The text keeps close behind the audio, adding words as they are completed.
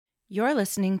You're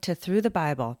listening to Through the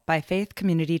Bible by Faith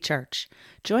Community Church.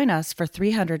 Join us for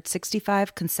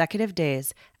 365 consecutive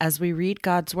days as we read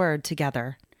God's Word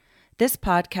together. This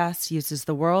podcast uses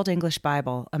the World English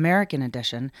Bible, American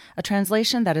Edition, a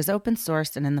translation that is open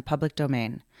source and in the public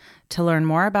domain. To learn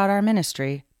more about our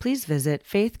ministry, please visit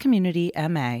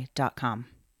faithcommunityma.com.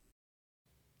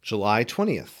 July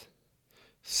 20th,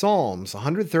 Psalms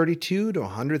 132 to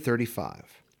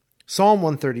 135. Psalm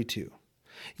 132.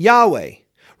 Yahweh,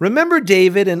 remember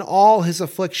David in all his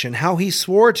affliction, how he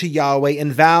swore to Yahweh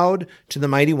and vowed to the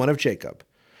Mighty One of Jacob.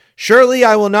 Surely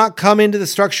I will not come into the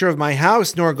structure of my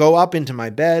house, nor go up into my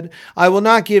bed. I will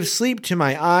not give sleep to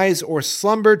my eyes or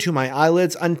slumber to my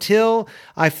eyelids until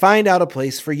I find out a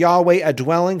place for Yahweh, a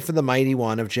dwelling for the Mighty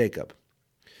One of Jacob.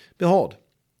 Behold,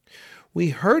 we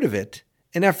heard of it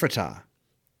in Ephratah.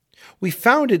 We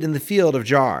found it in the field of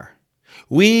Jar.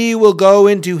 We will go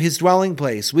into his dwelling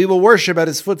place. We will worship at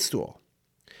his footstool.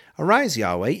 Arise,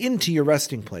 Yahweh, into your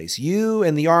resting place, you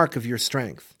and the ark of your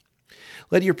strength.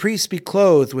 Let your priests be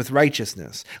clothed with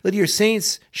righteousness. Let your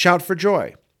saints shout for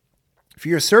joy. For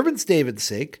your servant David's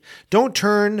sake, don't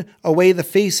turn away the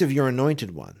face of your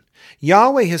anointed one.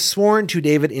 Yahweh has sworn to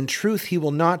David, in truth he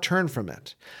will not turn from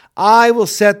it. I will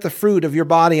set the fruit of your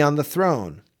body on the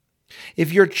throne.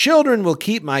 If your children will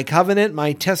keep my covenant,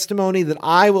 my testimony that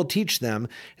I will teach them,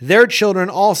 their children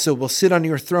also will sit on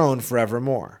your throne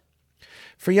forevermore.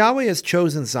 For Yahweh has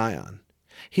chosen Zion.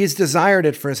 He has desired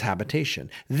it for his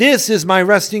habitation. This is my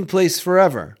resting place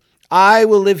forever. I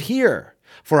will live here,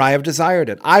 for I have desired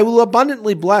it. I will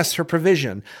abundantly bless her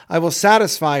provision. I will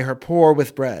satisfy her poor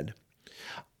with bread.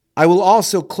 I will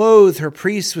also clothe her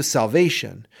priests with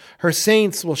salvation. Her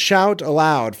saints will shout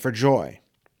aloud for joy.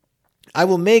 I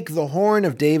will make the horn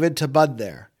of David to bud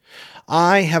there.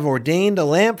 I have ordained a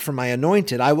lamp for my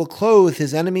anointed. I will clothe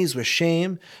his enemies with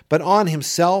shame, but on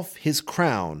himself his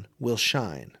crown will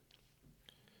shine.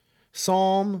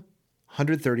 Psalm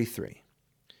 133.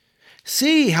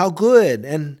 See how good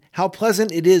and how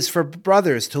pleasant it is for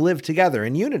brothers to live together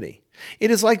in unity.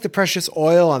 It is like the precious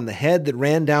oil on the head that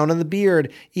ran down on the beard,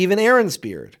 even Aaron's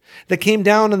beard, that came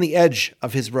down on the edge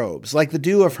of his robes, like the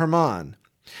dew of Hermon,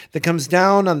 that comes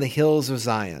down on the hills of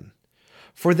Zion.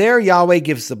 For there Yahweh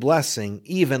gives the blessing,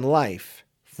 even life,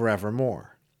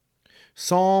 forevermore.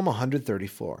 Psalm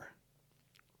 134.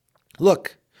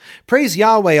 Look, praise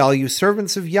Yahweh, all you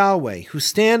servants of Yahweh, who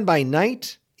stand by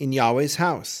night in Yahweh's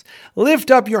house.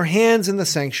 Lift up your hands in the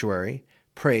sanctuary.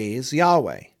 Praise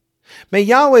Yahweh. May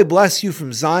Yahweh bless you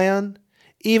from Zion,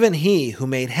 even he who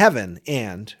made heaven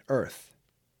and earth.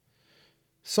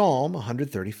 Psalm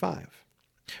 135.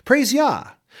 Praise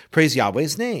Yah. Praise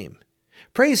Yahweh's name.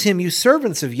 Praise him, you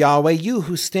servants of Yahweh, you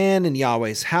who stand in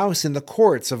Yahweh's house, in the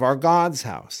courts of our God's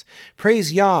house.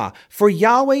 Praise Yah, for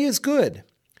Yahweh is good.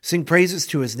 Sing praises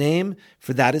to his name,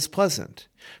 for that is pleasant.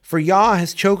 For Yah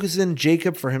has chosen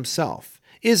Jacob for himself,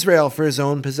 Israel for his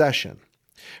own possession.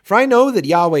 For I know that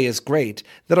Yahweh is great,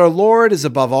 that our Lord is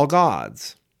above all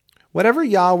gods. Whatever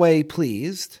Yahweh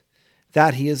pleased,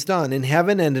 that he has done, in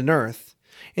heaven and in earth,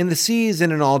 in the seas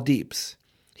and in all deeps.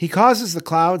 He causes the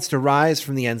clouds to rise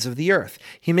from the ends of the earth.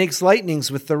 He makes lightnings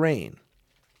with the rain.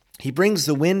 He brings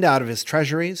the wind out of his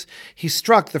treasuries. He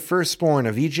struck the firstborn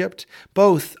of Egypt,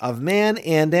 both of man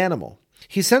and animal.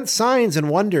 He sent signs and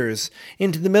wonders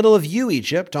into the middle of you,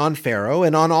 Egypt, on Pharaoh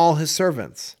and on all his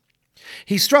servants.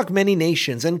 He struck many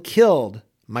nations and killed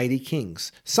mighty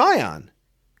kings. Sihon,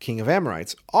 king of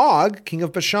Amorites, Og, king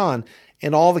of Bashan,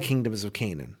 and all the kingdoms of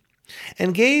Canaan,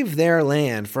 and gave their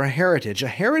land for a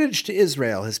heritage to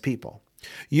Israel, his people.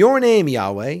 Your name,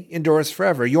 Yahweh, endures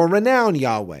forever, your renown,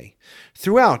 Yahweh,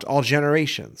 throughout all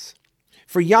generations.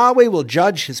 For Yahweh will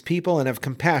judge his people and have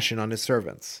compassion on his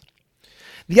servants.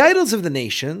 The idols of the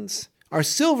nations are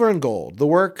silver and gold, the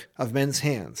work of men's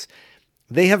hands.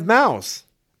 They have mouths,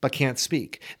 but can't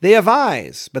speak. They have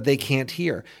eyes, but they can't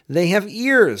hear. They have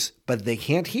ears, but they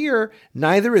can't hear,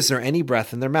 neither is there any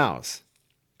breath in their mouths.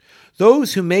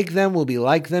 Those who make them will be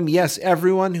like them, yes,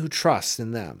 everyone who trusts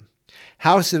in them.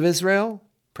 House of Israel,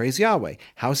 praise Yahweh.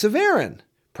 House of Aaron,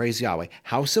 praise Yahweh.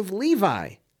 House of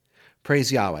Levi,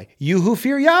 praise Yahweh. You who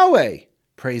fear Yahweh,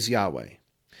 praise Yahweh.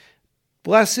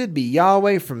 Blessed be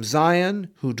Yahweh from Zion,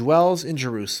 who dwells in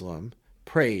Jerusalem.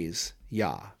 Praise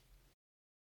Yah.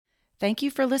 Thank you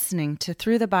for listening to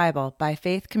Through the Bible by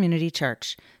Faith Community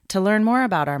Church. To learn more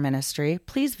about our ministry,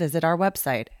 please visit our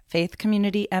website,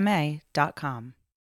 faithcommunityma.com.